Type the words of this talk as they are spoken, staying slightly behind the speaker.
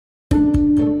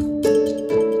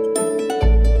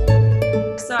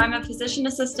I'm a physician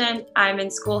assistant. I'm in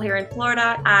school here in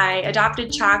Florida. I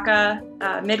adopted Chaka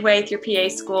midway through PA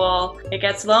school. It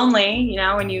gets lonely, you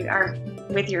know, when you are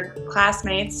with your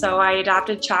classmates. So I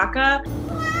adopted Chaka.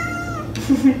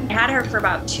 I had her for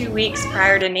about 2 weeks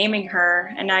prior to naming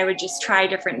her, and I would just try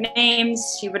different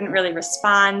names. She wouldn't really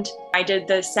respond. I did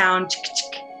the sound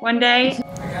one day.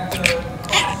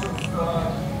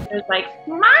 It was like,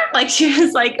 Mom! Like she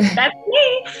was like, that's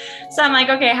me. So I'm like,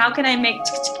 okay, how can I make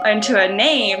into a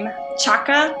name?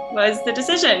 Chaka was the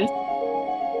decision.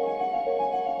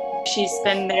 She's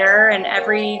been there in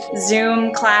every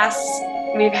Zoom class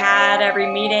we've had, every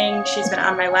meeting. She's been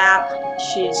on my lap.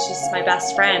 She's just my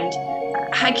best friend.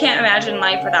 I can't imagine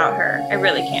life without her. I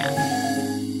really can't.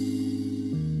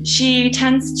 She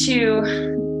tends to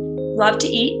love to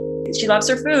eat. She loves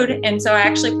her food, and so I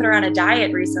actually put her on a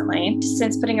diet recently.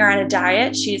 Since putting her on a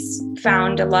diet, she's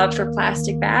found a love for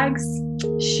plastic bags.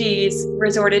 She's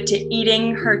resorted to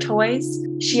eating her toys.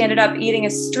 She ended up eating a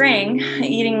string,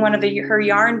 eating one of her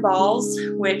yarn balls,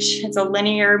 which is a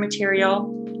linear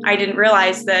material. I didn't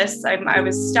realize this. I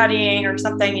was studying or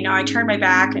something, you know, I turned my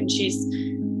back and she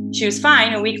was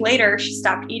fine. A week later, she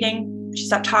stopped eating. She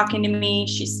stopped talking to me.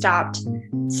 She stopped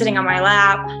sitting on my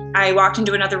lap. I walked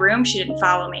into another room. She didn't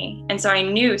follow me. And so I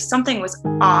knew something was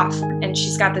off. And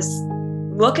she's got this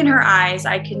look in her eyes.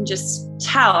 I can just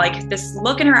tell, like, this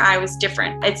look in her eye was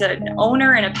different. It's an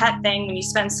owner and a pet thing. When you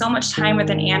spend so much time with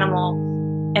an animal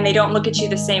and they don't look at you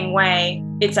the same way,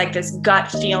 it's like this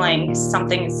gut feeling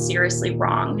something is seriously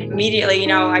wrong. Immediately, you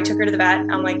know, I took her to the vet.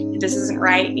 I'm like, this isn't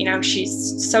right. You know,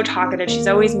 she's so talkative. She's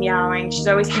always meowing. She's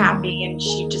always happy. And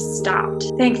she just stopped.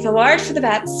 Thank the Lord for the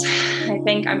vets.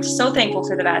 I'm so thankful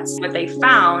for the vets. What they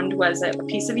found was a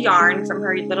piece of yarn from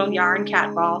her little yarn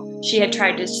cat ball. She had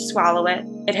tried to swallow it.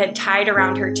 It had tied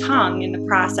around her tongue in the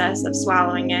process of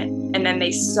swallowing it. And then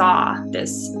they saw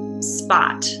this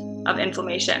spot of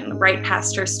inflammation right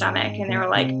past her stomach. And they were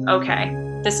like, okay,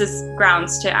 this is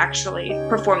grounds to actually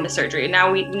perform the surgery.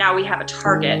 Now we have a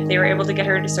target. They were able to get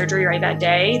her into surgery right that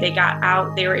day. They got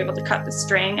out, they were able to cut the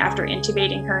string after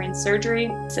intubating her in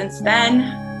surgery. Since then,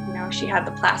 you know, she had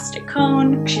the plastic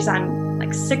cone. She's on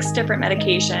like 6 different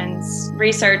medications,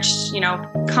 researched, you know,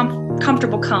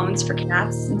 comfortable cones for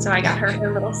cats. And so I got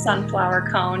her little sunflower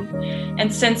cone.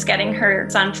 And since getting her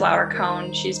sunflower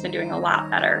cone, she's been doing a lot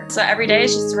better. So every day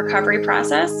is just a recovery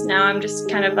process. Now I'm just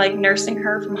kind of like nursing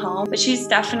her from home, but she's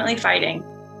definitely fighting.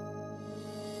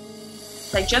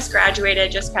 I just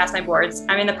graduated, just passed my boards.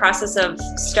 I'm in the process of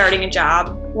starting a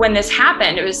job. When this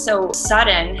happened, it was so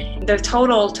sudden. The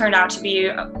total turned out to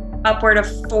be upward of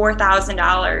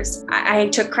 $4,000. I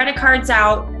took credit cards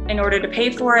out in order to pay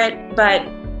for it, but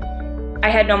I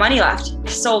had no money left. I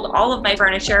sold all of my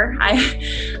furniture.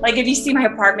 Like if you see my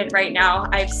apartment right now,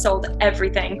 I've sold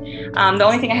everything. The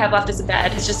only thing I have left is a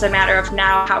bed. It's just a matter of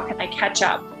now, how can I catch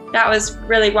up? That was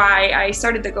really why I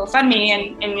started the GoFundMe,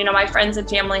 and you know, my friends and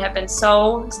family have been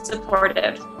so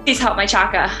supportive. Please help my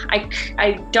Chaka.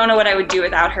 I don't know what I would do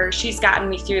without her. She's gotten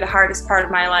me through the hardest part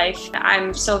of my life.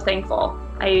 I'm so thankful.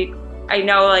 I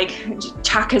know, like,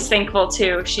 Chaka's thankful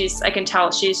too. I can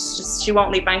tell she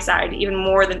won't leave my side even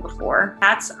more than before.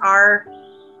 Cats are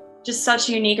just such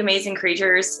unique, amazing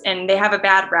creatures, and they have a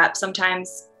bad rep.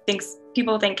 Sometimes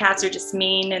people think cats are just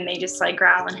mean and they just like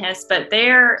growl and hiss, but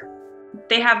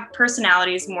they have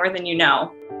personalities more than you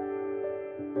know.